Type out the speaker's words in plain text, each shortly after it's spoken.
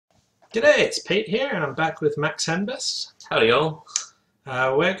G'day, it's Pete here, and I'm back with Max Henbest. Howdy all.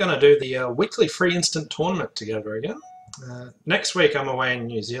 We're going to do the weekly free instant tournament together again. Next week I'm away in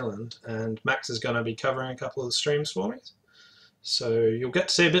New Zealand, and Max is going to be covering a couple of the streams for me. So you'll get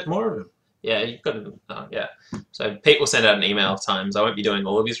to see a bit more of him. Yeah, you've got to, yeah. So Pete will send out an email of times. I won't be doing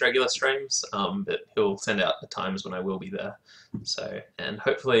all of his regular streams, but he'll send out the times when I will be there. So, and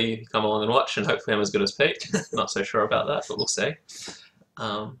hopefully you come along and watch, and hopefully I'm as good as Pete. Not so sure about that, but we'll see.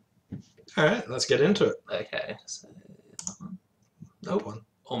 Alright, let's get into it. Okay. So, That one.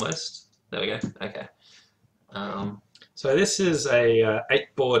 almost. There we go. Okay. So this is a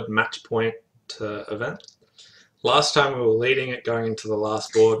 8-board match point event. Last time we were leading it going into the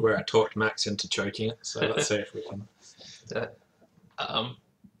last board where I talked Max into choking it, so let's see if we can.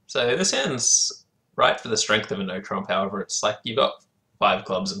 So this hand's right for the strength of a no trump, however, it's like you've got 5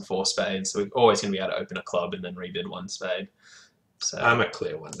 clubs and 4 spades, so we're always going to be able to open a club and then rebid 1 spade. So I'm a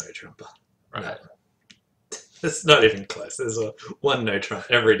clear 1 no trumper. right. No. It's not even close. There's a 1 no trump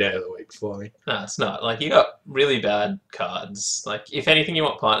every day of the week for me. No, it's not. Like, you got really bad cards. Like, if anything, you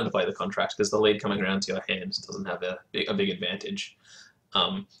want partner to play the contract because the lead coming around to your hand doesn't have a big advantage.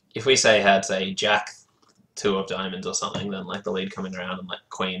 If we had, say, Jack 2 of diamonds or something, then, like, the lead coming around and, like,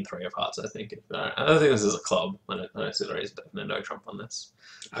 Queen 3 of hearts, I think. I don't think this is a club. I don't see there is a no trump on this.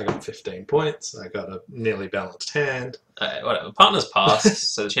 I got 15 points. I got a nearly balanced hand. Whatever. Partner's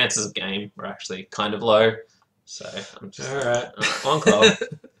passed, so the chances of game are actually kind of low. So I'm just Alright. 1 club.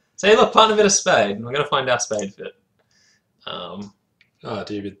 Say, look, partner bid a spade. We're going to find our spade fit. Oh,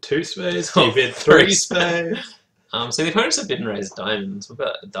 do you bid 2 spades? Do you bid 3 spades? So the opponents have bid and raised diamonds. We've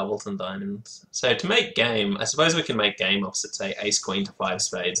got Doubleton diamonds. So to make game, I suppose we can make game opposite, say, ace queen to 5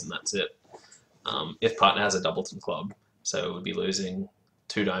 spades, and that's it. If partner has a Doubleton club, so it would be losing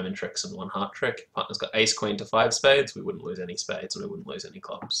 2 diamond tricks and 1 heart trick. If partner's got ace queen to 5 spades, we wouldn't lose any spades and we wouldn't lose any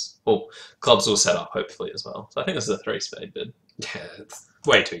clubs. Well, clubs will set up hopefully as well. So I think this is a 3 spade bid. Yeah, it's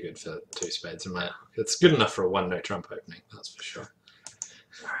way too good for 2 spades in my book. It's good enough for a 1 no trump opening, that's for sure.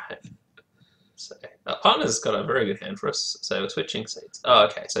 Alright. So partner's got a very good hand for us. So we're switching seats. Oh,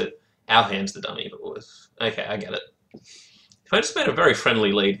 okay. So our hand's the dummy, but okay, I get it. If I just made a very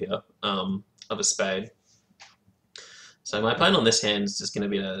friendly lead here of a spade. So my plan on this hand is just going to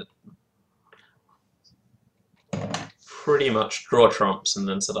be to pretty much draw trumps and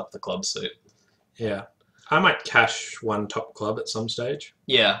then set up the club suit. Yeah. I might cash 1 top club at some stage.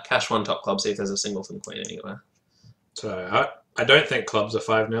 Yeah, cash 1 top club, see if there's a singleton queen anywhere. So I don't think clubs are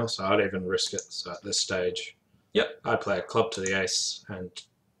 5-0, so I'd even risk it. So at this stage, yep, I'd play a club to the ace and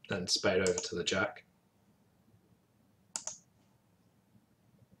then spade over to the jack.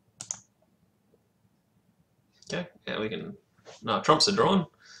 Okay, yeah, we can... No, trumps are drawn,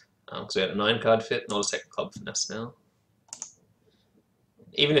 because we had a 9 card fit, and I'll just take a club finesse now.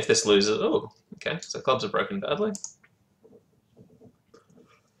 Even if this loses... Oh, okay, so clubs are broken badly.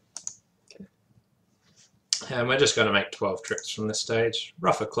 Okay. And we're just going to make 12 tricks from this stage.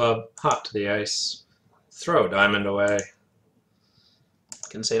 Rough a club, heart to the ace, throw a diamond away.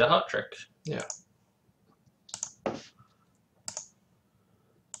 Concede a heart trick. Yeah.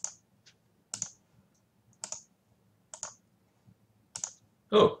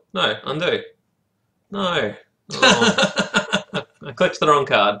 Oh, no, undo. No. Oh. I clicked the wrong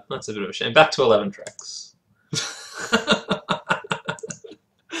card. That's a bit of a shame. Back to 11 tricks.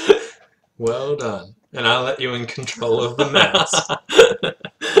 Well done. And I'll let you in control of the mouse.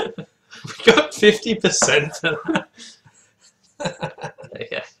 We got 50%.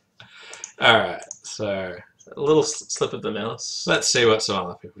 Okay. Alright, so A little slip of the mouse. let's see what some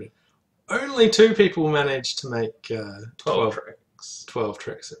other people did. Only 2 people managed to make 12 tricks. 12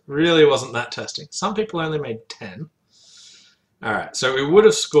 tricks. It really wasn't that testing. Some people only made 10. Alright, so we would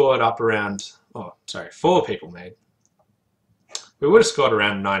have scored up around... Oh, sorry, 4 people made. We would have scored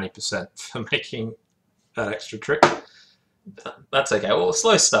around 90% for making that extra trick. That's okay. Well,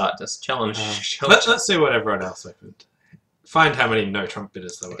 slow start. Just challenge. Let's see what everyone else opened. Find how many no trump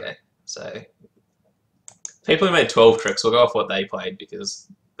bidders there were. Okay, so people who made 12 tricks will go off what they played because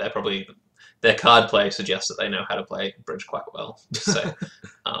they're probably their card play suggests that they know how to play bridge quite well. So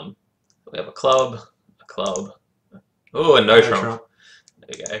we have a club, oh, a no trump.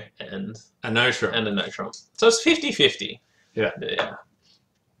 There we go, and a no trump. And a no trump. So it's 50-50. Yeah. Yeah.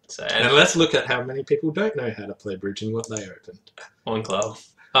 So and let's look at how many people don't know how to play bridge and what they opened. 1 club.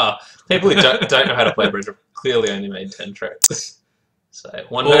 People who don't know how to play bridge have clearly only made 10 tricks. So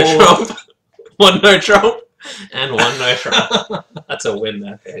 1 no trump, 1 no trump, and 1 no trump. That's a win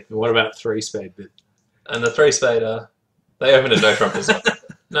there. Okay. And what about 3 spade bid? And the 3 spade, they opened a no trump as well.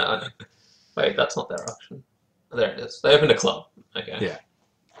 No, wait, that's not their option. There it is. They opened a club. Okay. Yeah.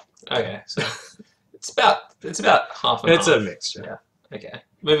 Okay, so it's about half and It's half. a mixture. Yeah. Okay.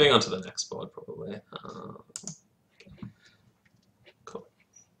 Moving on to the next board, probably. Cool.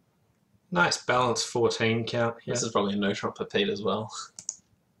 Nice balanced 14 count here. This is probably a no trump for Pete as well.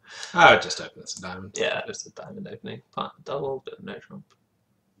 I would just open this a diamond. Yeah, just a diamond opening. Part double, but no trump.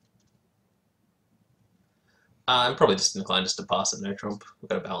 I'm probably just inclined just to pass at no trump. We've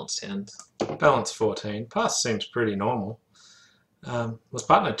got a balanced hand. Balance 14. Pass seems pretty normal. Was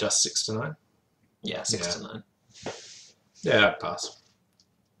partner just 6 to 9? Yeah, 6 to 9. Yeah, I'd pass.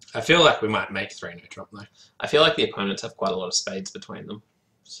 I feel like we might make 3 no trump though. I feel like the opponents have quite a lot of spades between them.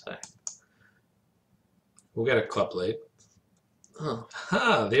 So We'll get a club lead. oh.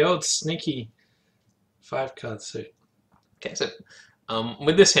 Ah, the old sneaky 5-card suit. Okay, so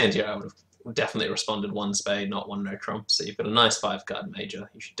with this hand here I would have definitely responded 1 spade, not 1 no trump. So you've got a nice 5-card major.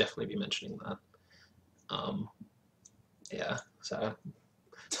 You should definitely be mentioning that. Yeah, so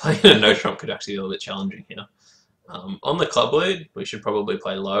playing a no trump could actually be a little bit challenging here. On the club lead, we should probably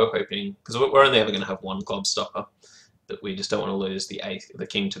play low, hoping because we're only ever going to have 1 club stopper. That we just don't want to lose the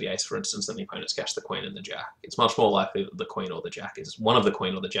king to the ace, for instance, and the opponents cash the queen and the jack. It's much more likely that the queen or the jack is one of the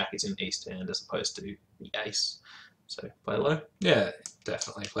queen or the jack is in east hand as opposed to the ace. So play low. Yeah,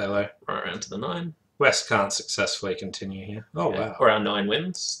 definitely play low. Right around to the 9. West can't successfully continue here. Oh, Yeah. wow. Or our 9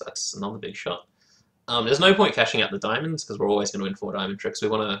 wins. That's another big shot. There's no point cashing out the diamonds because we're always going to win 4 diamond tricks. We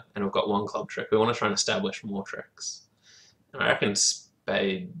want to, and we've got 1 club trick. We want to try and establish more tricks. And I reckon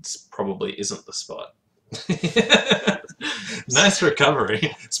spades probably isn't the spot. Nice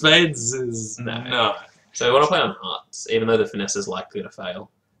recovery. Spades is no. So we want to play on hearts, even though the finesse is likely to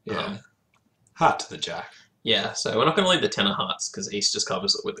fail. Yeah. Heart to the jack. Yeah, so we're not going to lead the 10 of hearts because East just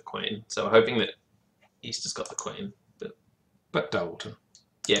covers it with the queen. So we're hoping that East has got the queen. But Doubleton.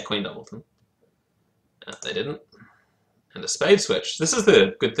 Yeah, queen Doubleton. They didn't. And a spade switch. This is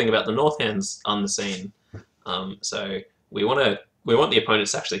the good thing about the North hands on the scene. So we want the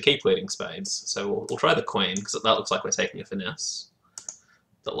opponents to actually keep leading spades. So we'll try the queen because that looks like we're taking a finesse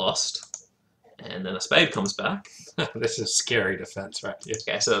that lost. And then a spade comes back. This is scary defense right here.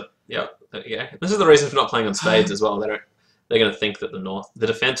 Okay, so yeah, there you go. This is the reason for not playing on spades as well. They're going to think that the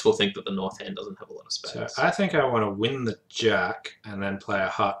defense will think that the North hand doesn't have a lot of spades. So I think I want to win the jack and then play a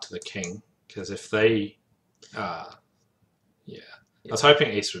heart to the king because if they, yeah. I was hoping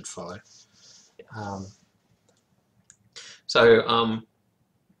East would follow.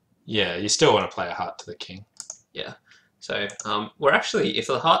 Yeah, you still want to play a heart to the king. Yeah. So we're actually, if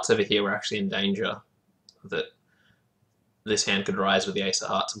the heart's over here, we're actually in danger that this hand could rise with the ace of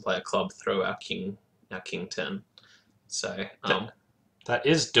hearts and play a club through our king 10. So that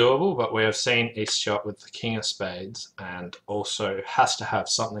is doable, but we have seen East shot with the king of spades and also has to have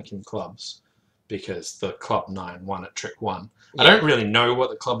something in clubs because the club 9 won at trick 1. Yeah. I don't really know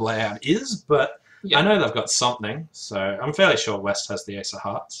what the club layout is, but yeah. I know they've got something, so I'm fairly sure West has the ace of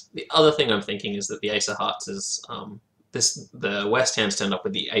hearts. The other thing I'm thinking is that the ace of hearts is the West hands turned up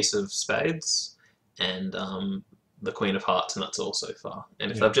with the ace of spades and the queen of hearts, and that's all so far.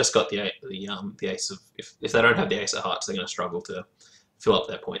 And if they've just got the ace of, if they don't have the ace of hearts, they're going to struggle to fill up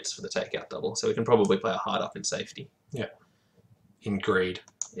their points for the takeout double. So we can probably play a heart up in safety. Yeah. In greed.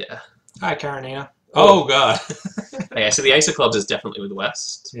 Yeah. Hi, Karenina. Oh God. Okay, so the ace of clubs is definitely with the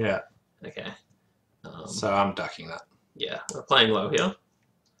West. Yeah. Okay. So I'm ducking that. Yeah, we're playing low here.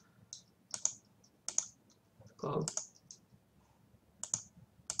 Club.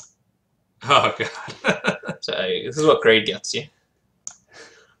 Oh God. So this is what greed gets you.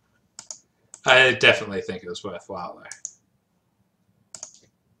 I definitely think it was worthwhile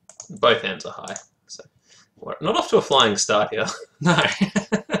though. Both hands are high, so we're not off to a flying start here. No.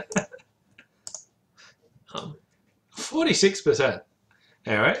 46%.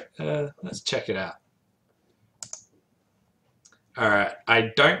 All right, let's check it out. All right,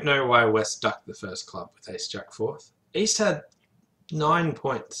 I don't know why West ducked the first club with ace jack fourth. East had 9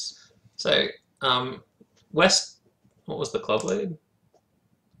 points. So West, what was the club lead?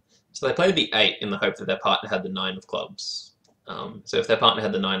 So they played the 8 in the hope that their partner had the 9 of clubs. So if their partner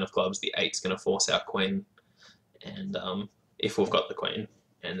had the 9 of clubs, the 8's going to force our queen, and if we've got the queen,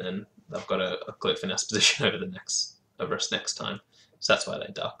 and then they've got a clear finesse position over us next time. So that's why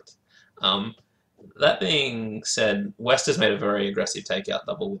they ducked. That being said, West has made a very aggressive takeout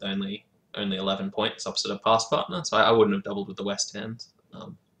double with only 11 points opposite a pass partner, so I wouldn't have doubled with the West hand.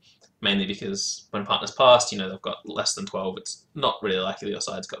 Mainly because when partners passed, you know, they've got less than 12. It's not really likely your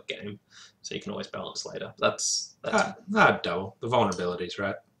side's got game, so you can always balance later. That's double. The vulnerabilities,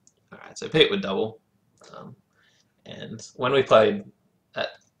 right? All right, so Pete would double, and when we played a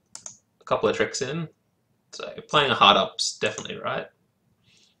couple of tricks in, so playing a hard up's definitely right.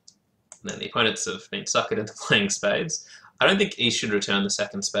 And then the opponents have been suckered into playing spades. I don't think East should return the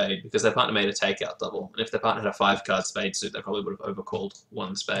second spade because their partner made a takeout double. And if their partner had a 5-card spade suit, they probably would have overcalled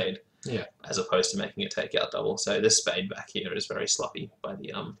one spade. Yeah. As opposed to making a takeout double. So this spade back here is very sloppy by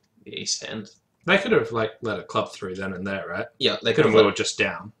the East hand. They could have like let a club through then and there, right? Yeah, they could have. We were just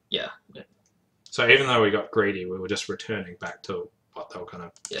down. Yeah. So even though we got greedy, we were just returning back to what they were going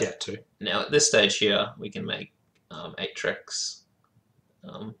to get to. Now at this stage here, we can make 8 tricks.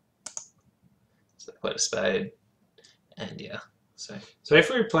 So play a spade, and yeah. So if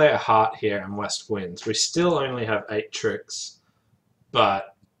we play a heart here and West wins, we still only have 8 tricks,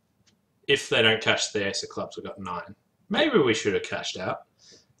 but if they don't cash the ace of clubs, we've got 9. Maybe we should have cashed out.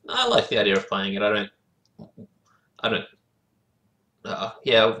 I like the idea of playing it. I don't.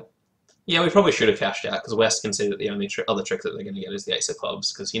 Yeah, we probably should have cashed out because West can see that the only other trick that they're going to get is the ace of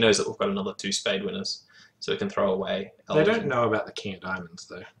clubs because he knows that we've got another 2 spade winners, so we can throw away. They don't know about the king of diamonds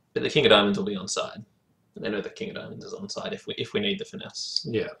though. But the king of diamonds will be on side. They know the king of diamonds is on side if we need the finesse.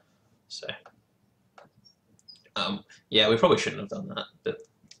 Yeah. So. Yeah, we probably shouldn't have done that, but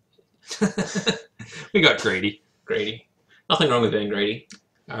we got greedy. Greedy. Nothing wrong with being greedy.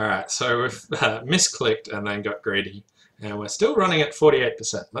 All right, so we've misclicked and then got greedy, and we're still running at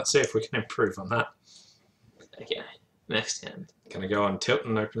 48%. Let's see if we can improve on that. Okay, next hand. Can I go on tilt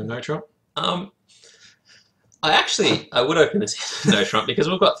and open a no trump? I would open this hand no trump because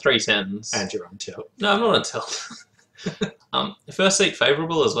we've got 3 10s. And you're on tilt. No, I'm not on tilt. First seat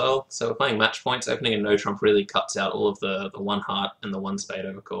favourable as well, so we're playing match points. Opening a no trump really cuts out all of the 1 heart and the 1 spade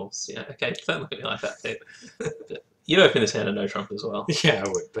overcalls. Yeah, okay, don't look at me like that, Pete. But you'd open this hand a no trump as well. Yeah, I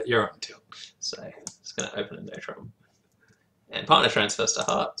would, but you're on tilt. So, just going to open a no trump. And partner transfers to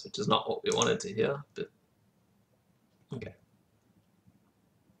hearts, which is not what we wanted to hear, but okay.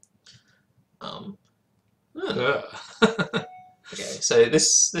 Okay, so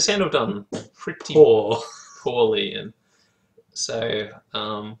this hand I've done pretty poorly, and so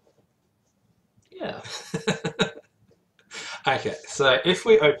yeah. Okay, so if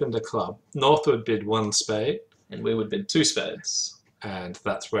we opened a club, North would bid 1 spade, and we would bid 2 spades, and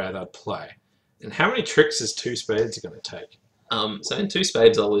that's where they'd play. And how many tricks is 2 spades going to take? So in 2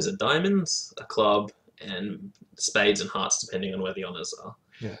 spades, I'll lose a diamond, a club, and spades and hearts, depending on where the honours are.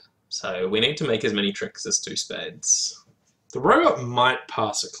 Yeah. So we need to make as many tricks as 2 spades. The robot might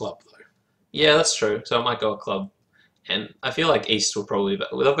pass a club, though. Yeah, that's true. So I might go a club. And I feel like East will probably...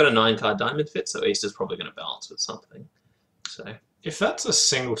 Well, they've got a 9-card diamond fit, so East is probably going to balance with something. So if that's a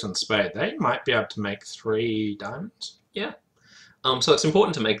singleton spade, they might be able to make 3 diamonds. Yeah. So it's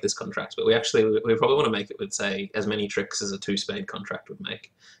important to make this contract, but we probably want to make it with, say, as many tricks as a 2-spade contract would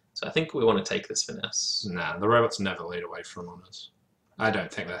make. So I think we want to take this finesse. Nah, the robots never lead away from honours. I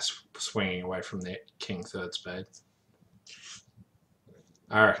don't think they're swinging away from the king 3rd spade.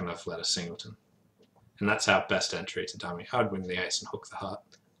 I reckon I've led a singleton. And that's our best entry to dummy. I'd win the ace and hook the heart.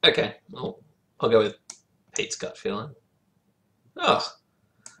 Okay, well, I'll go with Pete's gut feeling. Oh,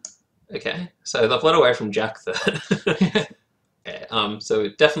 okay. So they've led away from Jack 3rd. Yeah, so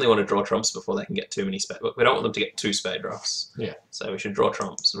we definitely want to draw trumps before they can get too many spades. We don't want them to get 2 spade ruffs. Yeah. So we should draw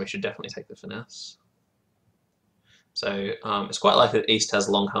trumps, and we should definitely take the finesse. So it's quite likely that East has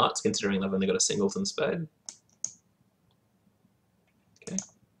long hearts, considering they've only got a singleton spade. Okay.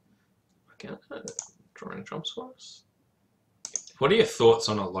 Okay. Drawing trumps for us. What are your thoughts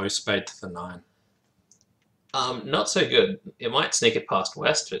on a low spade to the 9? Not so good. It might sneak it past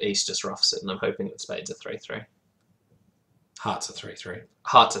West, but East just roughs it, and I'm hoping that spades are 3-3. Hearts are 3-3.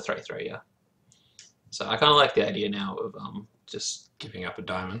 Hearts are 3-3, yeah. So I kind of like the idea now of just... Giving up a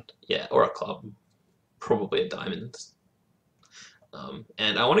diamond. Yeah, or a club. Probably a diamond.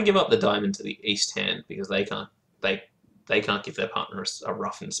 And I want to give up the diamond to the East hand because they can't give their partner a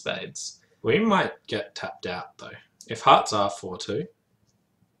ruff in spades. We might get tapped out though. If hearts are 4-2.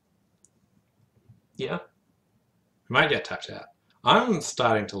 Yeah. We might get tapped out. I'm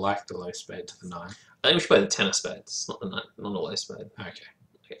starting to like the low spade to the 9. I think we should play the 10 of spades, not a low spade.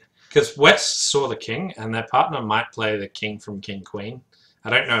 Okay. Because West saw the king, and their partner might play the king from king queen. I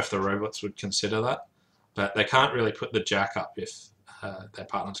don't know if the robots would consider that, but they can't really put the jack up if their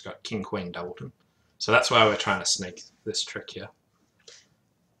partner's got king queen doubleton. So that's why we're trying to sneak this trick here.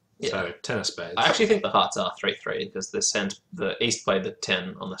 Yeah. So 10 of spades. I actually think the hearts are 3-3 because the East played the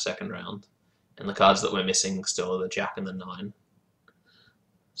 10 on the second round, and the cards that we're missing still are the jack and the 9.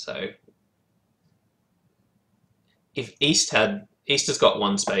 So if East has got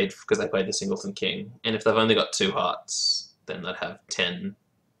 1 spade because they played the singleton king, and if they've only got 2 hearts, then they'd have 10x.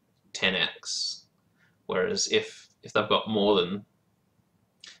 Whereas if they've got more than...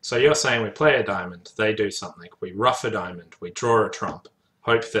 So you're saying we play a diamond, they do something, we ruff a diamond, we draw a trump,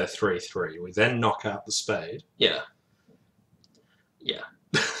 hope they're 3-3. We then knock out the spade. Yeah. Yeah.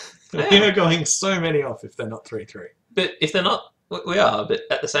 We are going so many off if they're not 3-3. But if they're not, we are. But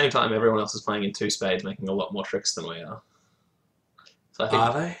at the same time, everyone else is playing in 2 spades, making a lot more tricks than we are. So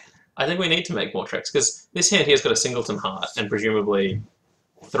Are they? I think we need to make more tricks because this hand here's got a singleton heart and presumably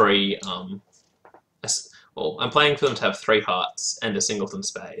 3. Well, I'm playing for them to have 3 hearts and a singleton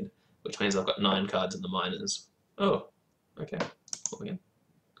spade, which means I've got 9 cards in the minors. Oh, okay. Well, again.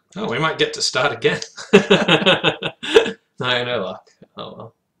 Oh, we might get to start again. No luck.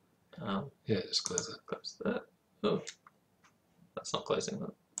 Oh well. Yeah, just close it. Close that. Oh, that's not closing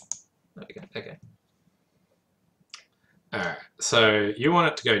that. There we go. Okay. Alright, so you want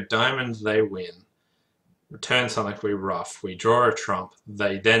it to go diamond, they win. Return something, we ruff. We draw a trump.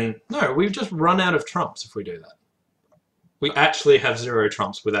 They then... No, we've just run out of trumps if we do that. We actually have 0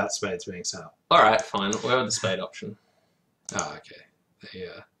 trumps without spades being set up. Alright, fine. We'll have the spade option. Oh, okay.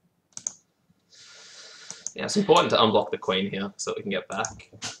 Yeah. Yeah, it's important to unblock the queen here so that we can get back.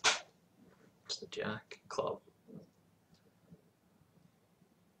 It's the jack, club.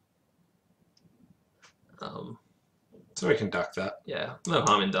 So we can duck that. Yeah, no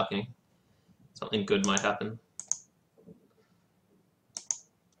harm in ducking. Something good might happen.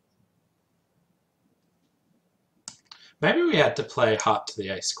 Maybe we had to play heart to the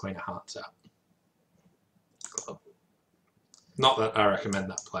ace, queen of hearts out. Club. Not that I recommend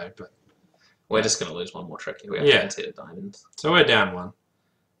that play, but... We're just going to lose one more trick here. We have to hit a diamond. So we're down 1.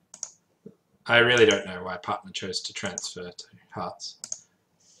 I really don't know why partner chose to transfer to hearts.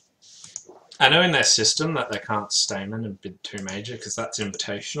 I know in their system that they can't stamen and bid 2 major because that's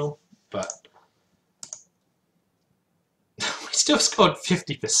invitational, but we still scored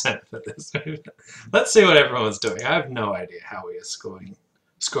 50% for this. Let's see what everyone's doing. I have no idea how we are scoring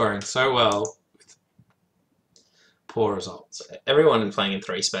so well with poor results. Everyone playing in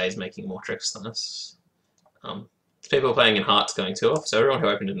 3 spades making more tricks than us. People playing in hearts going 2 off, so everyone who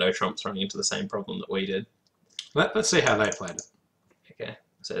opened to no trumps running into the same problem that we did. Let's see how they played it. Okay,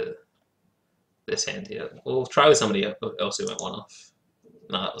 so this hand here. We'll try with somebody else who went 1 off.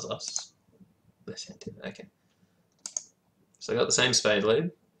 No, that was us. This hand here, okay. So I got the same spade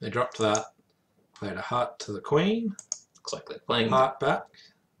lead. They dropped that, played a heart to the queen. Looks like they're playing heart back.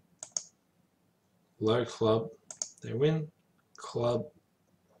 Low club, they win. Club,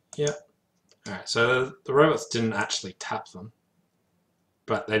 yep. Alright, so the robots didn't actually tap them,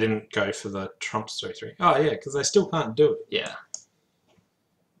 but they didn't go for the trumps 3-3. Oh yeah, because they still can't do it. Yeah.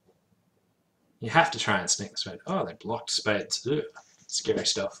 You have to try and sneak the spade. Oh, they blocked spades. Ugh, scary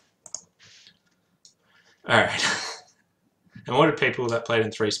stuff. Alright. And what did people that played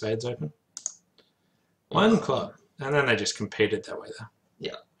in 3 spades open? 1 club. And then they just competed their way there.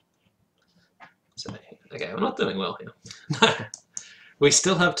 Yeah. So, okay, we're not doing well here. No. We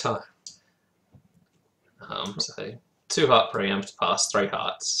still have time. So 2 heart preempt, pass 3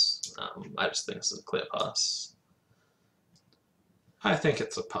 hearts. I just think this is a clear pass. I think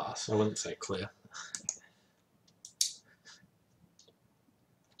it's a pass. I wouldn't say clear.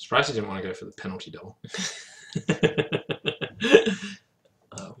 Surprised you didn't want to go for the penalty double.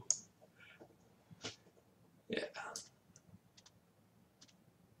 Yeah.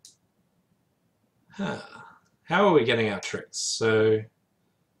 How are we getting our tricks? So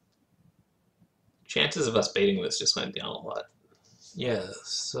chances of us beating this just went down a lot. yeah,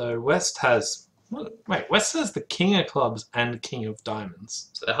 so West has... Wait, West has the king of clubs and king of diamonds.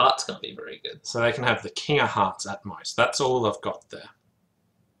 So their hearts can't be very good. So they can have the king of hearts at most. That's all I've got there.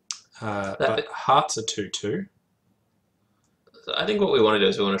 But hearts are 2-2. So I think what we want to do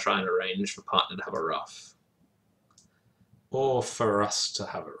is we want to try and arrange for partner to have a ruff. Or for us to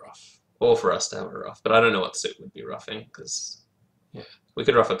have a ruff. Or for us to have a ruff. But I don't know what suit would be ruffing, because yeah, we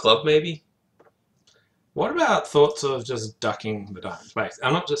could ruff a club maybe. What about thoughts of just ducking the diamonds? Wait,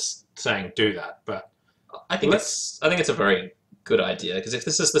 I'm not just saying do that, but I think it's a very good idea, because if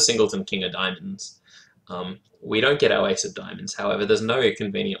this is the singleton king of diamonds, we don't get our ace of diamonds. However, there's no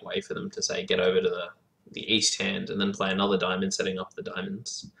convenient way for them to say get over to the east hand and then play another diamond setting up the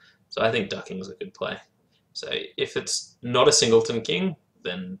diamonds. So I think ducking is a good play. So if it's not a singleton king,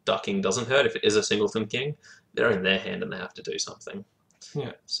 then ducking doesn't hurt. If it is a singleton king, they're in their hand and they have to do something.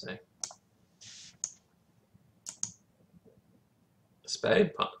 Yeah. So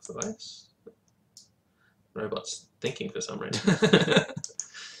spade, partner for ace. Robot's thinking for some reason.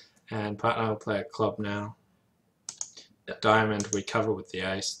 And partner will play a club now. Yeah. Diamond we cover with the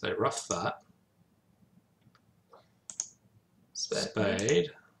ace. They ruff that.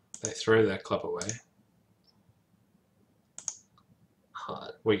 Spade. They throw their club away.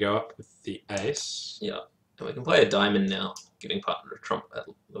 Heart. We go up with the ace. Yeah. And we can play a diamond now, giving partner a trump.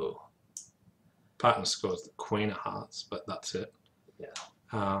 Oh. Partner scores the Queen of Hearts, but that's it. Yeah.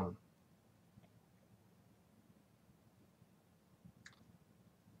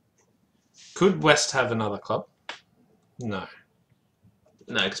 Could West have another club? No.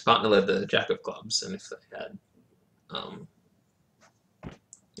 No, because partner led the Jack of Clubs, and if they had,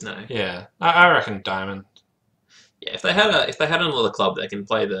 no. Yeah, I reckon diamond. Yeah, if they had another club, they can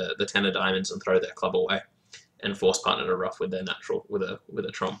play the 10 of diamonds and throw their club away, and force partner to ruff with their natural with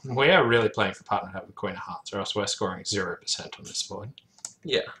a trump. We are really playing for partner to have the Queen of Hearts, or else we're scoring 0% on this board.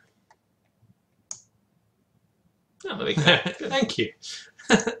 Yeah. Oh, there we go. Thank you.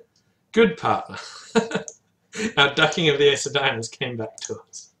 Good partner. Our ducking of the Ace of Diamonds came back to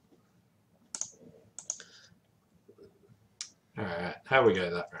us. Alright, how we go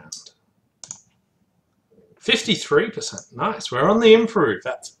that round? 53%. Nice. We're on the improve.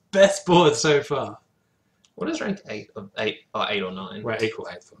 That's best board so far. What is rank 8 of 8 or 8 or 9? We're equal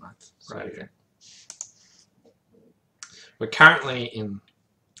 8th or 9th. So Right, okay. we're currently in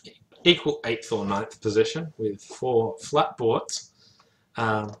equal 8th or 9th position with 4 flat boards.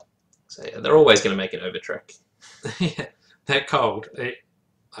 So yeah, they're always going to make an over trick. Yeah, they're cold.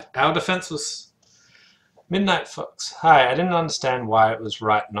 Our defense was... Midnight Fox. Hi, I didn't understand why it was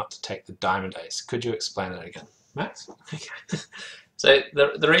right not to take the diamond ace. Could you explain that again? Max? Okay. So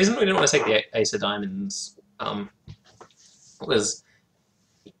the reason we didn't want to take the ace of diamonds was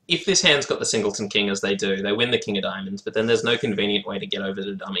if this hand's got the singleton king as they do, they win the king of diamonds, but then there's no convenient way to get over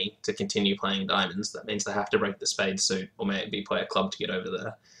the dummy to continue playing diamonds. That means they have to break the spade suit or maybe play a club to get over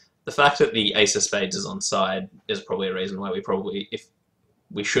there. The fact that the ace of spades is on side is probably a reason why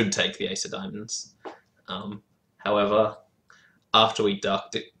we should take the ace of diamonds. However, after we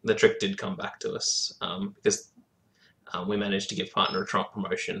ducked, the trick did come back to us because we managed to give partner a trump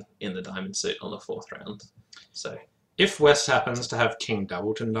promotion in the diamond suit on the 4th round. So, if West happens to have King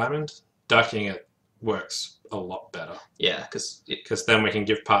Doubleton Diamond, ducking it works a lot better. Yeah, because then we can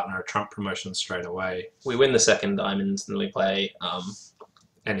give partner a trump promotion straight away. We win the 2nd diamond, then we play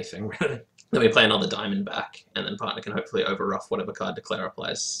anything really. Then we play another diamond back, and then partner can hopefully overruff whatever card Declarer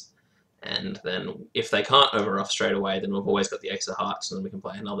plays. And then if they can't overruff straight away, then we've always got the ace of hearts, and then we can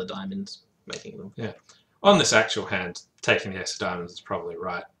play another diamond, making them. Yeah. On this actual hand, taking the ace of diamonds is probably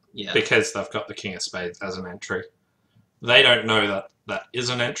right. Yeah. Because they've got the king of spades as an entry. They don't know that that is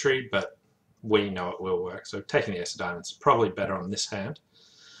an entry, but we know it will work. So taking the ace of diamonds is probably better on this hand.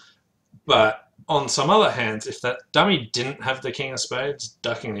 But on some other hands, if that dummy didn't have the king of spades,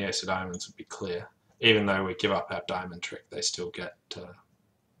 ducking the ace of diamonds would be clear. Even though we give up our diamond trick, they still get...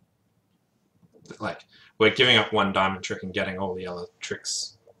 like, we're giving up one diamond trick and getting all the other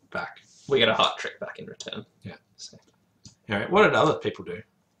tricks back. We get a heart trick back in return. Yeah. So, Anyway, what did other people do?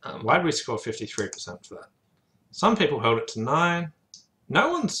 Why did we score 53% for that? Some people held it to 9.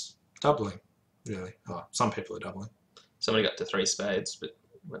 No one's doubling, really. Oh, some people are doubling. Somebody got to 3 spades, but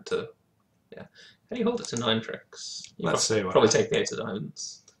went to... Yeah. How do you hold it to 9 tricks? Let's see what probably happens. take the ace of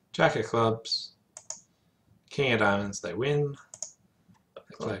diamonds. Jack of clubs. King of diamonds, they win.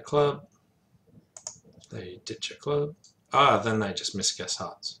 They play a club. They ditch a club. Then they just misguess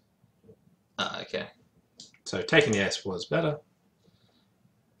hearts. Okay. So taking the ace was better.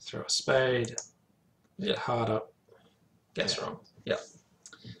 Throw a spade. Yeah. Heart up. Guess wrong. Yep.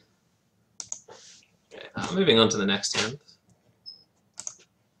 Okay. Moving on to the next hand.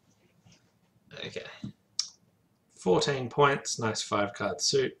 Okay. 14 points. Nice 5-card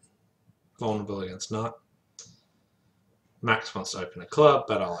suit. Vulnerable against nut. Max wants to open a club,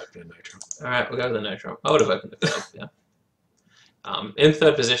 but I'll open a no trump. Alright, we'll go with the no trump. I would have opened the club, yeah. In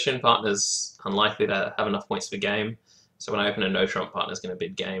 3rd position, partner's unlikely to have enough points for game. So when I open a no trump, partner's going to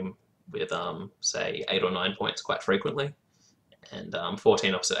bid game with, say, 8 or 9 points quite frequently. And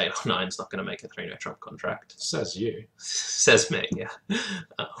 14 opposite 8 or 9 is not going to make a 3 no trump contract. Says you. Says me, yeah.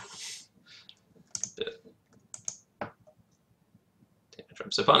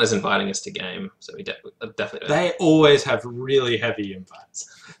 So partner's inviting us to game, so we definitely don't. They always have really heavy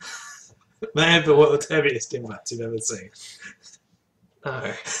invites. They have the world's heaviest invites you've ever seen.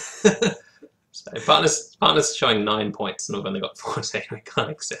 No. So partner's showing 9 points and we've only got 14 we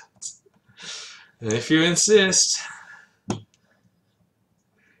can't accept. And if you insist,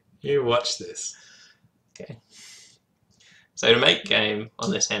 you watch this. Okay. So to make game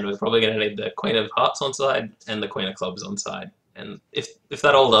on this hand, we're probably going to need the Queen of Hearts on side and the Queen of Clubs on side. And if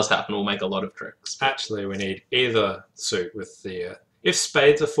that all does happen, we'll make a lot of tricks. Actually, we need either suit with the... if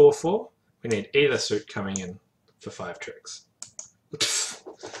spades are 4-4, we need either suit coming in for 5 tricks.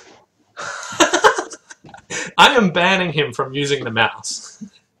 I am banning him from using the mouse.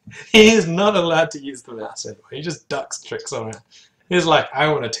 He is not allowed to use the mouse anymore. He just ducks tricks on it. He's like, I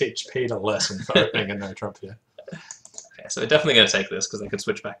want to teach Pete a lesson for opening a no trump here. Okay, so we're definitely going to take this because they could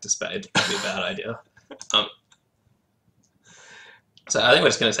switch back to spade. Probably a bad idea. So I think we're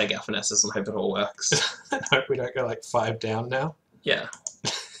just going to take our finesses and hope it all works. I hope we don't go like 5 down now. Yeah.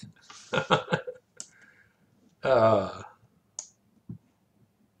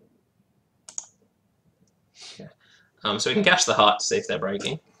 So we can cash the heart to see if they're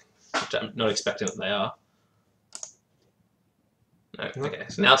breaking, which I'm not expecting that they are. No, okay,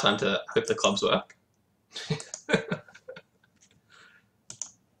 so now time to hope the clubs work.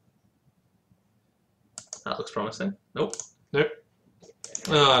 That looks promising. Nope. Nope.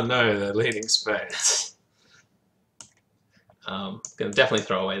 Oh no, they're leading spades. Gonna definitely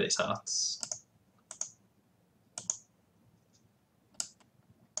throw away these hearts.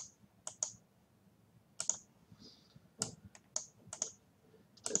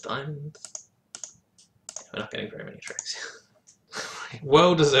 The diamond. We're not getting very many tricks.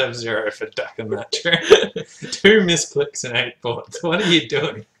 Well deserved 0 for ducking that trick. 2 misclicks and 8 boards. What are you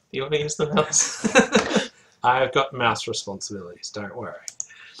doing? Do you want to use the mouse? I've got mouse responsibilities, don't worry.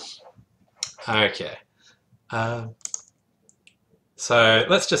 Okay. So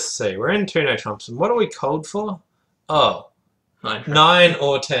let's just see. We're in 2 no trumps. And what are we cold for? Oh, 9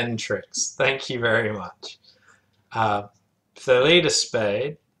 or 10 tricks. Thank you very much. If they lead a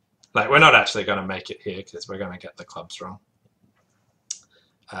spade, like we're not actually going to make it here because we're going to get the clubs wrong.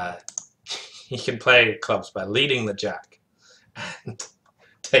 You can play clubs by leading the jack and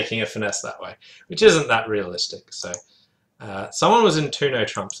taking a finesse that way, which isn't that realistic. So someone was in 2 no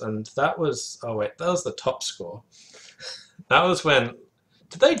trumps, and that was, oh wait, that was the top score. That was when,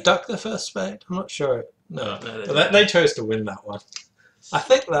 did they duck the first spade? I'm not sure. No, they chose to win that one. I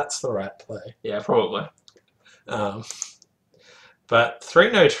think that's the right play. Yeah, probably. But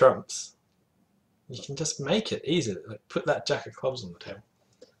 3 no trumps, you can just make it easy. Like put that jack of clubs on the table.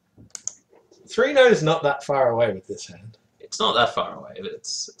 3 no is not that far away with this hand. It's not that far away, but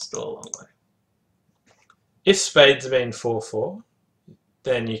it's still a long way. If spades have been 4-4,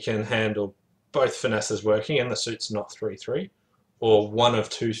 then you can handle both finesses working and the suit's not 3-3, or one of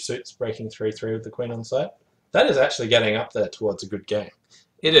 2 suits breaking 3-3 with the queen on side. That is actually getting up there towards a good game.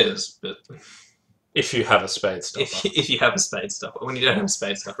 It is, but if you have a spade stopper. If you have a spade stopper. When you don't have a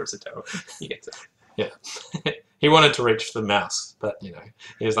spade stopper, it's a terrible. You get to. Yeah. He wanted to reach for the mouse, but you know,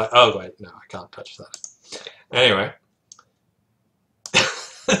 he was like, oh wait, no, I can't touch that. Anyway.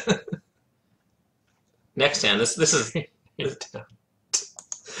 Next hand, this is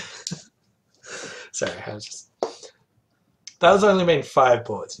sorry, I was just that was only been 5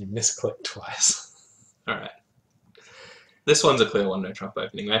 boards, you misclicked twice. Alright. This one's a clear 1 no trump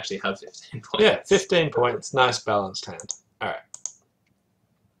opening. We actually have 15 points. Yeah, 15 points, nice balanced hand. Alright.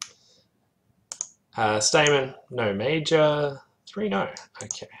 Stamen, no major. 3 no.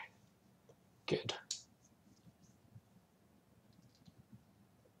 Okay. Good.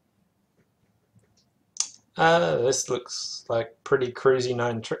 This looks like pretty cruisy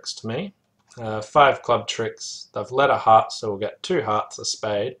 9 tricks to me. 5 club tricks. They've led a heart, so we'll get 2 hearts, a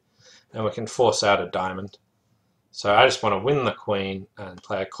spade, and we can force out a diamond. So I just want to win the queen and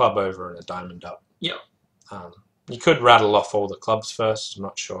play a club over and a diamond up. Yep. You could rattle off all the clubs first. I'm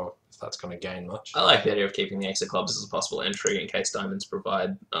not sure if that's going to gain much. I like the idea of keeping the ace of clubs as a possible entry in case diamonds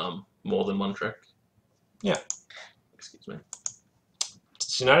provide more than 1 trick. Yeah. Excuse me.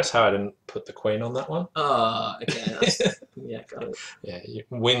 Did you notice how I didn't put the queen on that one? Okay. Yeah, got it. Yeah, you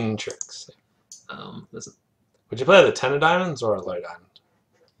win tricks. Would you play the 10 of diamonds or a low diamond?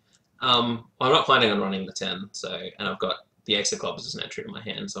 Well, I'm not planning on running the 10, and I've got the ace of clubs as an entry in my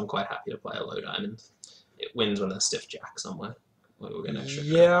hand, so I'm quite happy to play a low diamond. It wins when a stiff jack somewhere. We'll get an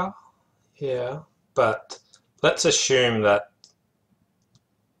extra. Yeah, but let's assume that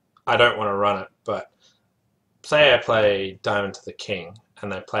I don't want to run it, but say I play diamond to the king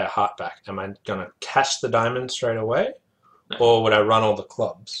and they play a heart back. Am I going to cash the diamond straight away? No. Or would I run all the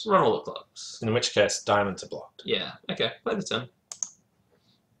clubs? Run all the clubs. In which case, diamonds are blocked. Yeah, okay. Play the 10.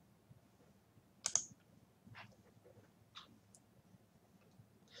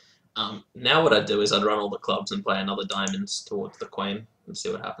 Now what I'd do is I'd run all the clubs and play another diamonds towards the queen and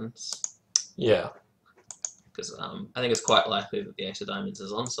see what happens. Yeah. Because I think it's quite likely that the ace of diamonds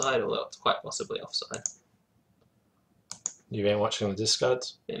is onside, although it's quite possibly offside. You've been watching the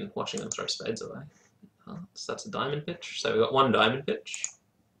discards? Been watching them throw spades away. So that's a diamond pitch. So we've got 1 diamond pitch.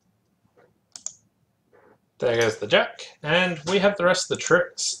 There goes the jack. And we have the rest of the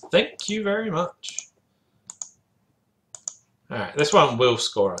tricks. Thank you very much. Alright, this one will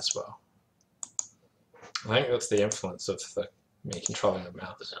score as well. I think that's the influence of the Me controlling the The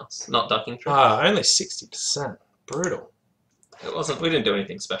mouse. mouse. Not ducking trick. Ah, only 60%. Brutal. It wasn't. We didn't do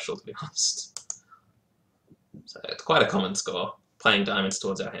anything special, to be honest. So it's quite a common score. Playing diamonds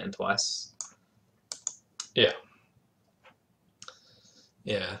towards our hand twice. Yeah.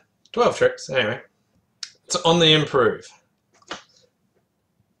 12 tricks. Anyway, it's on the improve.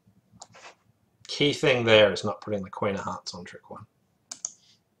 Key thing there is not putting the Queen of Hearts on trick 1.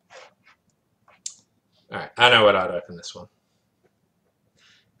 Alright, I know what I'd open this one.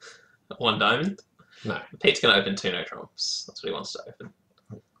 1 diamond. No. Pete's going to open 2 no trumps. That's what he wants to open.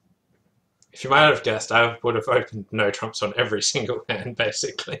 If you might have guessed, I would have opened no trumps on every single hand,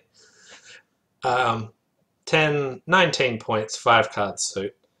 basically. 19 points, 5 cards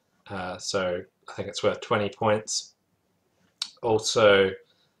suit. So I think it's worth 20 points. Also,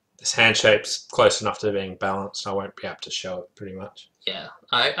 this hand shape's close enough to being balanced. I won't be able to show it pretty much. Yeah,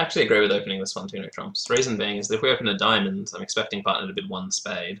 I actually agree with opening this one 2 no trumps. The reason being is that if we open a diamond, I'm expecting partner to bid 1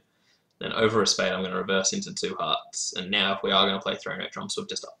 spade. Then over a spade, I'm going to reverse into 2 hearts. And now, if we are going to play 3 no trumps, we've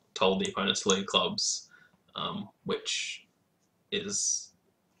just told the opponent to lead clubs, which is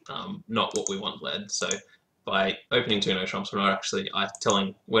not what we want led. So by opening 2 no trumps, we're not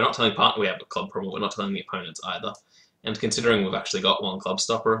telling partner we have a club problem. We're not telling the opponents either. And considering we've actually got 1 club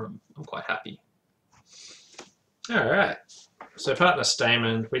stopper, I'm quite happy. All right. So partner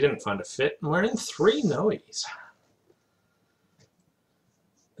Stamen, we didn't find a fit, and we're in 3 noes.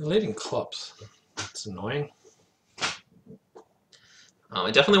 They're leading clubs. That's annoying.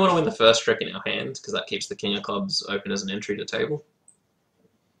 I definitely want to win the first trick in our hand, because that keeps the king of clubs open as an entry to table.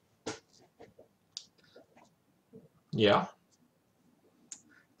 Yeah.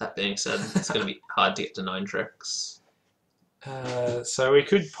 That being said, it's going to be hard to get to 9 tricks. So we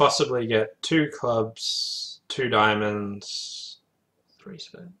could possibly get 2 clubs, 2 diamonds, 3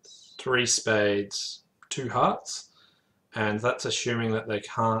 spades. 3 spades, 2 hearts, and that's assuming that they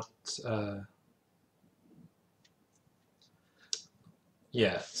can't.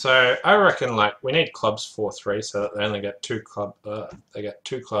 Yeah, so I reckon like we need clubs 4-3 so that they only get 2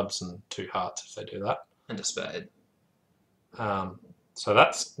 clubs and 2 hearts if they do that. And a spade. So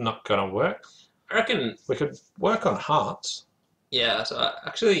that's not going to work. I reckon we could work on hearts. Yeah, so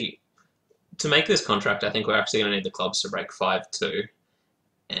actually, to make this contract, I think we're actually going to need the clubs to break 5-2,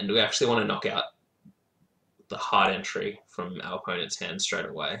 and we actually want to knock out the heart entry from our opponent's hand straight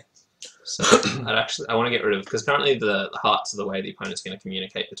away. So I want to get rid of, because currently the hearts are the way the opponent's going to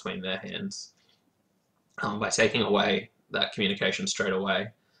communicate between their hands. By taking away that communication straight away,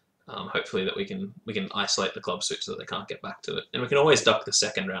 hopefully that we can isolate the club suit so that they can't get back to it, and we can always duck the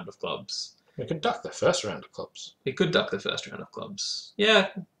second round of clubs. We could duck the first round of clubs. We could duck the first round of clubs. Yeah,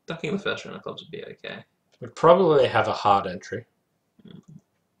 ducking the first round of clubs would be okay. We'd probably have a hard entry.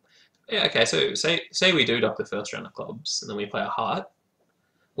 Yeah, okay, so say we do duck the first round of clubs, and then we play a heart.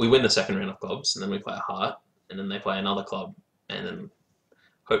 We win the second round of clubs, and then we play a heart, and then they play another club, and then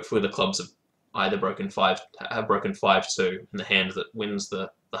hopefully the clubs have either broken 5-2, and the hand that wins the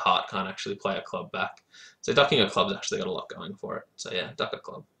heart can't actually play a club back. So ducking a club's actually got a lot going for it. So yeah, duck a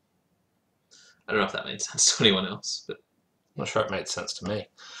club. I don't know if that made sense to anyone else, but I'm not sure it made sense to me.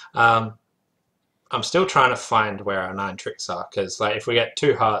 I'm still trying to find where our 9 tricks are, because like if we get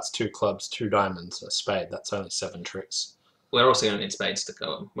 2 hearts, 2 clubs, 2 diamonds, a spade, that's only 7 tricks. We're also going to need spades to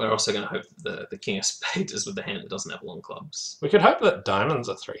go. We're also going to hope the king of spades is with the hand that doesn't have 1 clubs. We could hope that diamonds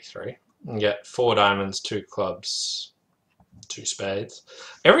are 3-3 and get 4 diamonds, 2 clubs, 2 spades.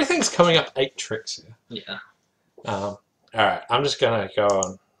 Everything's coming up 8 tricks here. Yeah. All right, I'm just going to go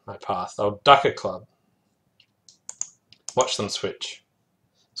on my path. I'll duck a club. Watch them switch.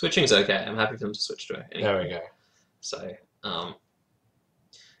 Switching's okay. I'm happy for them to switch to it. Anyway. There we go. So,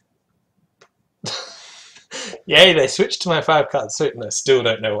 Yay, they switched to my 5-card suit and I still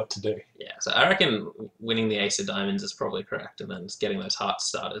don't know what to do. yeah, so I reckon winning the ace of diamonds is probably correct, and then just getting those hearts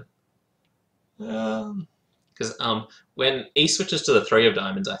started. Because when he switches to the 3 of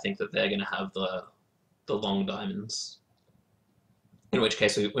diamonds, I think that they're going to have the long diamonds. In which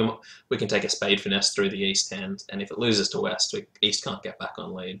case, we can take a spade finesse through the east hand, and if it loses to west, east can't get back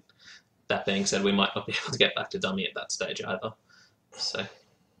on lead. That being said, we might not be able to get back to dummy at that stage either. So.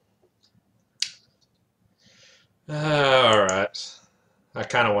 Alright. I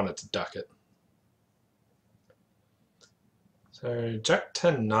kind of wanted to duck it. So, Jack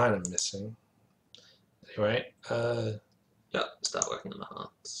 10-9 I'm missing. Anyway, Yeah, start working on the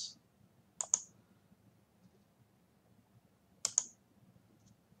hearts.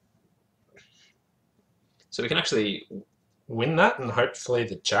 So we can actually win that and hopefully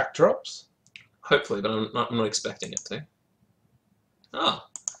the Jack drops. Hopefully, but I'm not expecting it to. Oh,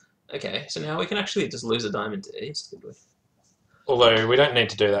 okay. So now we can actually just lose a diamond to east, could we? Although we don't need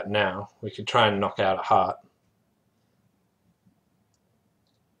to do that now. We could try and knock out a heart.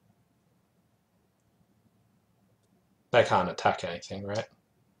 They can't attack anything, right?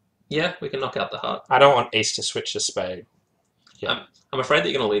 Yeah, we can knock out the heart. I don't want Ace to switch to spade. Yeah. I'm afraid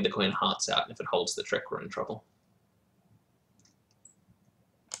that you're going to lead the queen hearts out, and if it holds the trick, we're in trouble.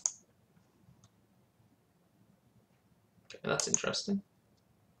 Okay, that's interesting.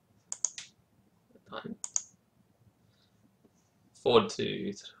 Forward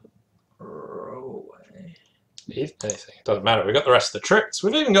to throw away. Anything. It doesn't matter. We've got the rest of the tricks.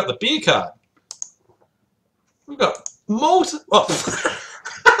 We've even got the B card. We've got multiple... Oh.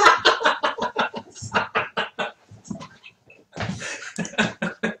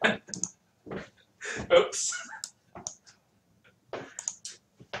 Oops.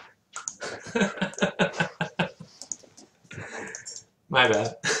 My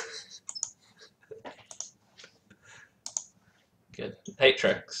bad. Good. 8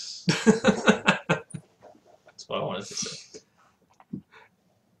 tricks. That's what I wanted to say.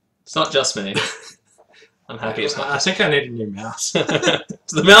 It's not just me. I'm happy it's not. I think I need a new mouse.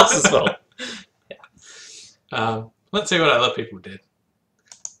 It's the mouse as well. Yeah. Let's see what other people did.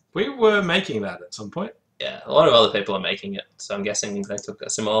 We were making that at some point. Yeah, a lot of other people are making it, so I'm guessing they took a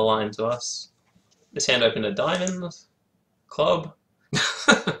similar line to us. This hand opened a diamond, club.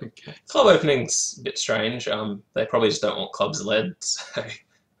 Okay. Club opening's a bit strange. They probably just don't want clubs led, so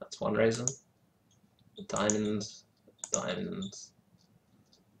that's one reason. Diamonds, diamonds.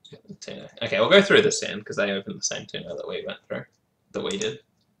 Tuno. Okay, we'll go through this hand because they opened the same tuno that we went through, that we did.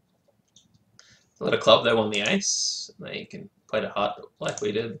 They got a club, they won the ace. They can play a heart like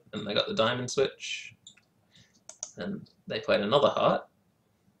we did, and they got the diamond switch. And they played another heart,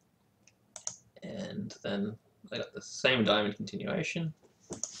 and then they got the same diamond continuation.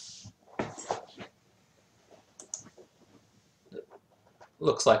 It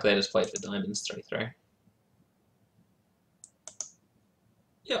looks like they just played for diamonds 3-3.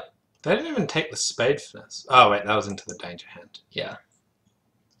 Yep. They didn't even take the spade finesse. Oh wait, that was into the danger hand. Yeah.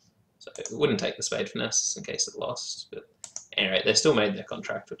 So it wouldn't take the spade finesse in case it lost, but anyway, they still made their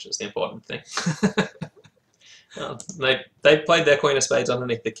contract, which is the important thing. They played their queen of spades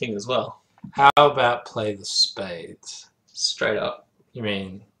underneath the king as well. How about play the spades? Straight up. You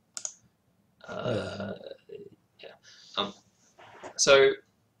mean? Yeah. So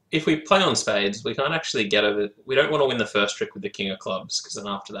if we play on spades, we can't actually get over. We don't want to win the first trick with the king of clubs, because then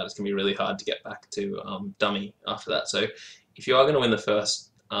after that it's going to be really hard to get back to dummy after that. So if you are going to win the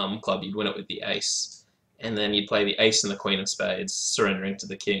first club, you'd win it with the ace, and then you'd play the ace and the queen of spades, surrendering to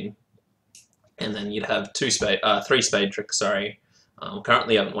the king. And then you'd have 3 spade tricks, sorry.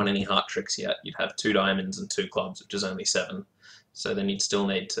 Currently you haven't won any heart tricks yet. You'd have 2 diamonds and 2 clubs, which is only 7. So then you'd still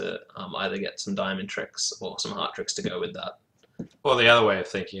need to either get some diamond tricks or some heart tricks to go with that. Or the other way of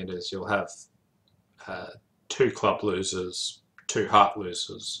thinking it is you'll have 2 club losers, 2 heart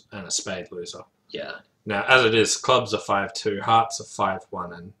losers, and a spade loser. Yeah. Now, as it is, clubs are 5-2, hearts are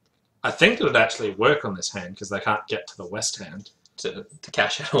 5-1, and I think it would actually work on this hand because they can't get to the west hand. To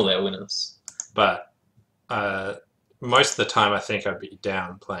cash out all their winners. But most of the time, I think I'd be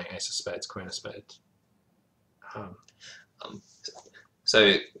down playing ace of spades, queen of spades.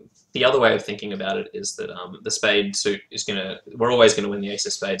 So the other way of thinking about it is that the spade suit is we're always gonna win the ace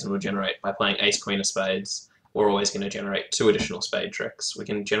of spades, and we'll generate by playing ace queen of spades. We're always going to generate 2 additional spade tricks. We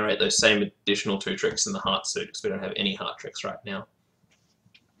can generate those same additional 2 tricks in the heart suit because we don't have any heart tricks right now.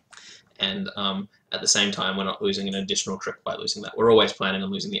 And at the same time, we're not losing an additional trick by losing that. We're always planning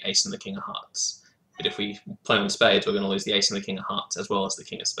on losing the ace and the king of hearts. But if we play on spades, we're going to lose the ace and the king of hearts as well as the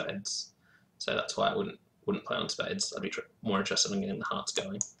king of spades. So that's why I wouldn't play on spades. I'd be more interested in getting the hearts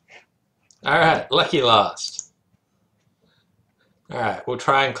going. All right, lucky last. All right, we'll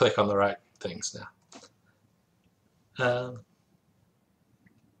try and click on the right things now.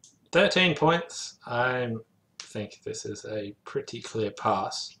 13 points. I think this is a pretty clear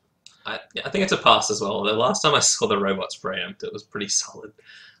pass. I think it's a pass as well. The last time I saw the robots preempt, it was pretty solid.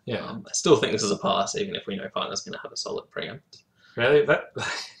 Yeah. I still think this is a pass, even if we know partner's going to have a solid preempt. Really?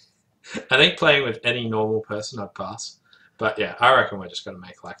 I think playing with any normal person, I'd pass. But yeah, I reckon we're just going to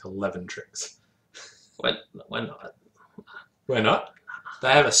make like 11 tricks. Why not? We're not.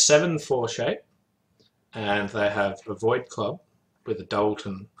 They have a 7-4 shape, and they have a void club with a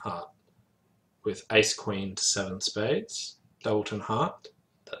doubleton heart, with ace queen to 7 spades, doubleton heart,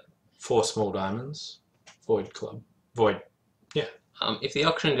 4 small diamonds, void club, void, yeah. If the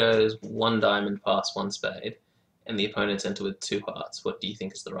auction goes 1 diamond past 1 spade, and the opponents enter with 2 hearts, what do you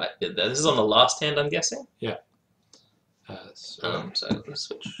think is the right bid there? This is on the last hand, I'm guessing? Yeah. So let's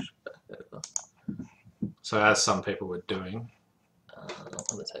switch back over. So as some people were doing,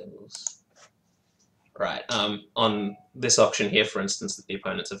 on the tables. Right. On this auction here, for instance, that the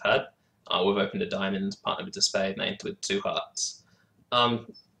opponents have had, we've opened a diamond, partnered with a spade, and aimed with 2 hearts.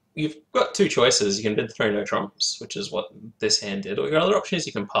 You've got 2 choices. You can bid throw no trumps, which is what this hand did, or your other option is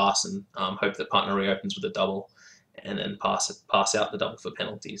you can pass and hope that partner reopens with a double, and then pass out the double for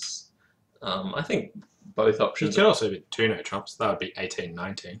penalties. I think both options. You could also bid 2 no trumps. That would be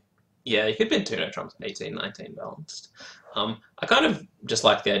 18-19. Yeah, you could bid 2 no trumps, 18-19 balanced. I kind of just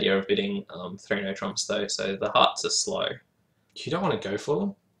like the idea of bidding 3 no trumps though, so the hearts are slow. You don't want to go for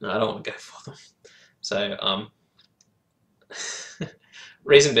them? No, I don't want to go for them. So,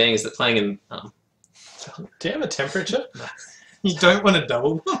 reason being is that playing in... Do you have a temperature? No. You don't want to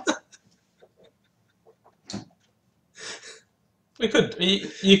double them?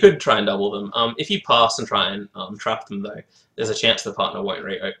 You could try and double them. If you pass and try and trap them though, there's a chance the partner won't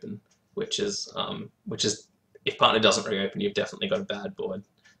reopen, which is if partner doesn't reopen, you've definitely got a bad board.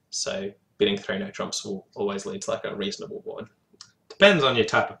 So bidding 3 no trumps will always lead to like a reasonable board. Depends on your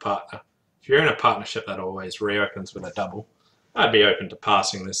type of partner. If you're in a partnership that always reopens with a double, I'd be open to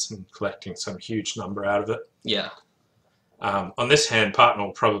passing this and collecting some huge number out of it. Yeah. On this hand, partner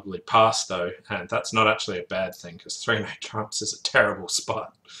will probably pass though, and that's not actually a bad thing because 3 no trumps is a terrible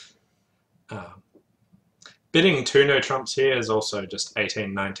spot. Bidding 2 no trumps here is also just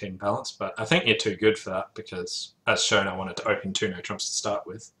 18-19 balance, but I think you're too good for that because, as shown, I wanted to open 2 no trumps to start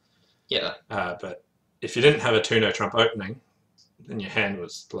with. Yeah. But if you didn't have a 2 no trump opening, and your hand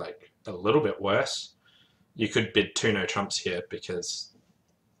was like a little bit worse, you could bid 2 no trumps here because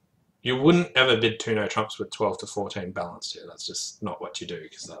you wouldn't ever bid 2 no trumps with 12 to 14 balanced here. That's just not what you do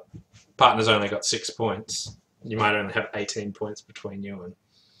because that partner's only got 6 points. You might only have 18 points between you and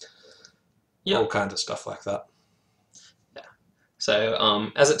all kinds of stuff like that. Yeah.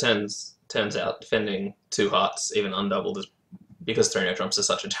 So as it turns out, defending 2 hearts, even undoubled, is because 3 no trumps is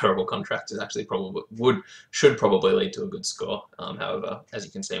such a terrible contract, is actually should probably lead to a good score. However, as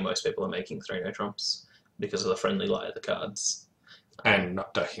you can see, most people are making 3 no trumps because of the friendly lie of the cards. And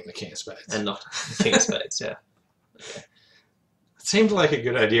not ducking the king of spades. And not the king of spades, yeah. Okay. It seemed like a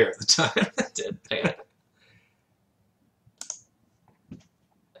good idea at the time. It did, okay.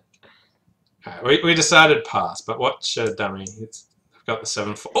 Alright, we decided pass, but watch dummy. I've got the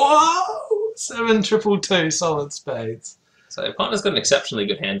 7-4. Oh! 7-2-2 solid spades. So partner's got an exceptionally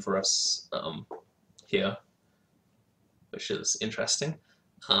good hand for us here, which is interesting.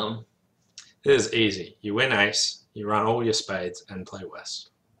 It is easy. You win ace, you run all your spades, and play west.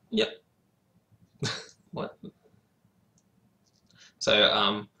 Yep. What?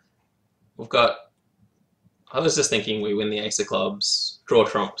 So we've got... I was just thinking we win the ace of clubs, draw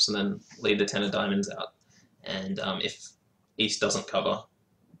trumps, and then lead the 10 of diamonds out. And if east doesn't cover,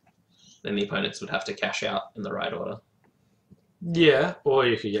 then the opponents would have to cash out in the right order. Yeah, or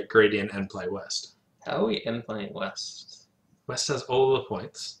you could get greedy and play west. How are we end playing west? West has all the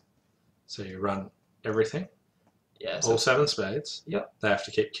points, so you run everything. Yeah. So all 7 spades. Yep. They have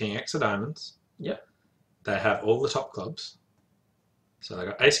to keep king x of diamonds. Yep. They have all the top clubs. So they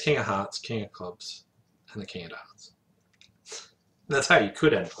got ace, king of hearts, king of clubs, and the king of diamonds. That's how you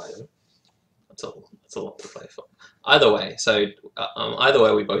could end play them. That's a lot to play for. Either way,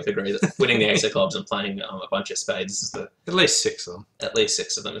 we both agree that winning the ace of clubs and playing a bunch of spades is at least 6 of them. At least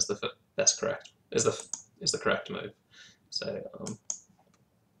 6 of them is the correct move. So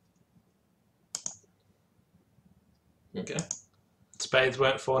okay. Spades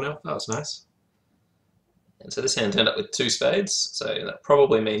weren't 4-0. That was nice. And so this hand turned up with 2 spades, so that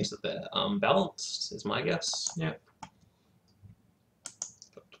probably means that they're balanced, is my guess. Yeah.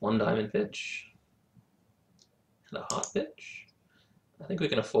 Got 1 diamond pitch. And a heart pitch. I think we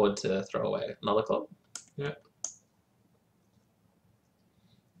can afford to throw away another club. Yeah.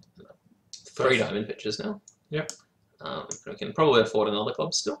 3 diamond pitches now. Yeah. We can probably afford another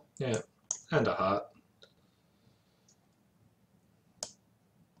club still. Yeah. And a heart.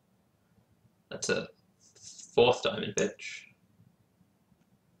 That's a 4th diamond pitch.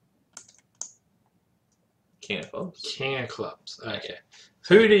 King of clubs. King of clubs. Okay.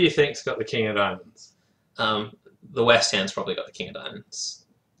 Who do you think's got the king of diamonds? The West hand's probably got the king of diamonds.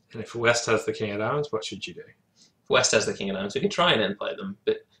 And if West has the king of diamonds, what should you do? If West has the king of diamonds, we can try and end play them,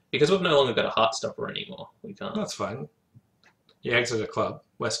 but because we've no longer got a heart stopper anymore, we can't. That's fine. You exit a club.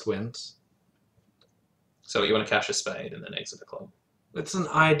 West wins. So you want to cash a spade and then exit a club. It's an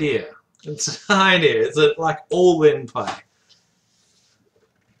idea. It's an idea. It's a like all-in play.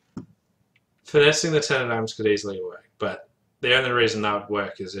 Finessing the 10 of diamonds could easily work, but the only reason that would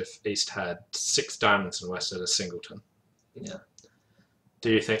work is if East had 6 diamonds and West had a singleton. Yeah.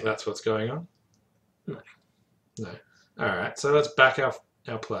 Do you think that's what's going on? No. No. Alright, so let's back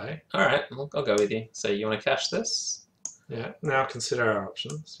our play. All right, I'll go with you. So you want to cash this? Yeah. Now consider our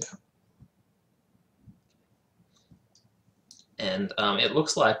options. Yeah. And it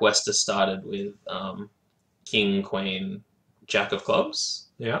looks like Wester started with King, Queen, Jack of Clubs.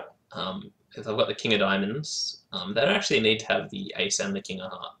 Yeah. If I've got the King of Diamonds, they don't actually need to have the Ace and the King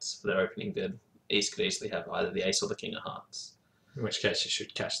of Hearts for their opening bid. East could easily have either the Ace or the King of Hearts. In which case you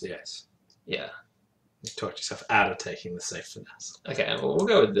should cash the ace. Yeah. You talked yourself out of taking the safe finesse. Okay, well, we'll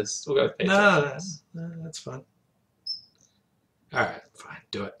go with this. We'll go with No, that's fine. Alright, fine,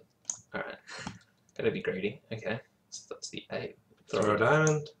 do it. Alright. Gotta be greedy. Okay. So that's the 8. Throw a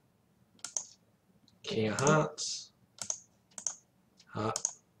diamond. King of Hearts. Heart.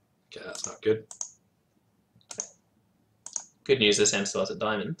 Okay, that's not good. Good news, this hand still has a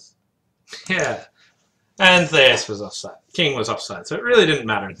diamond. Yeah. And the ace was offside. King was offside, so it really didn't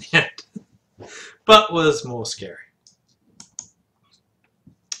matter in the end. But was more scary.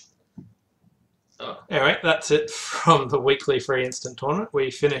 Oh. Anyway, that's it from the weekly free instant tournament. We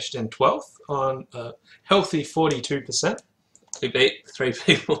finished in 12th on a healthy 42%. We beat 3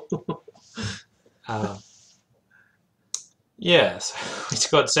 people. Yeah, so we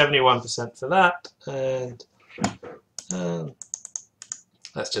scored 71% for that, and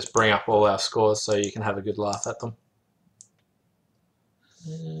let's just bring up all our scores so you can have a good laugh at them.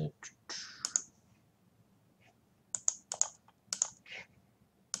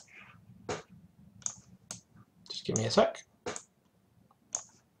 Just give me a sec.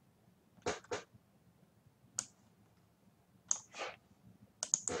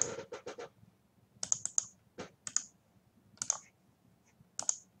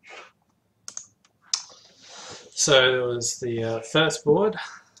 So there was the first board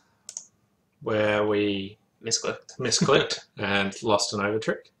where we misclicked and lost an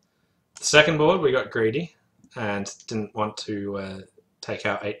overtrick. The second board we got greedy and didn't want to take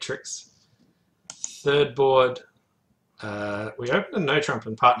out 8 tricks. Third board we opened a no trump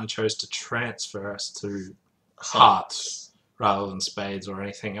and partner chose to transfer us to hearts rather than spades or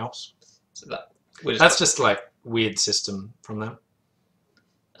anything else. So that's just like weird system from them.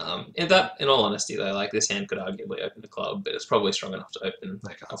 In all honesty, though, like this hand could arguably open the club, but it's probably strong enough to open.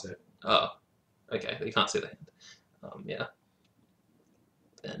 I can't see it. Oh, okay. You can't see the hand. Yeah.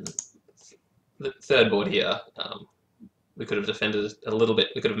 Then the third board here, we could have defended a little bit.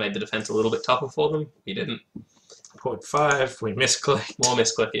 We could have made the defense a little bit tougher for them. We didn't. Board 5, we misclicked. More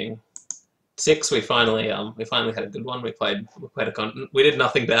misclicking. 6, we finally had a good one. We played we did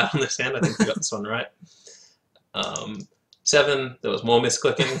nothing bad on this hand. I think we got this one right. 7, there was more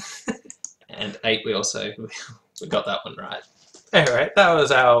misclicking, and 8, we got that one right. Alright, that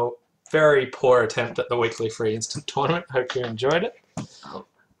was our very poor attempt at the weekly free instant tournament. Hope you enjoyed it. I'm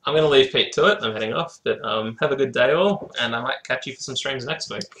going to leave Pete to it. I'm heading off, but have a good day all, and I might catch you for some streams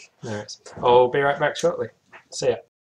next week. No worries. I'll be right back shortly. See ya.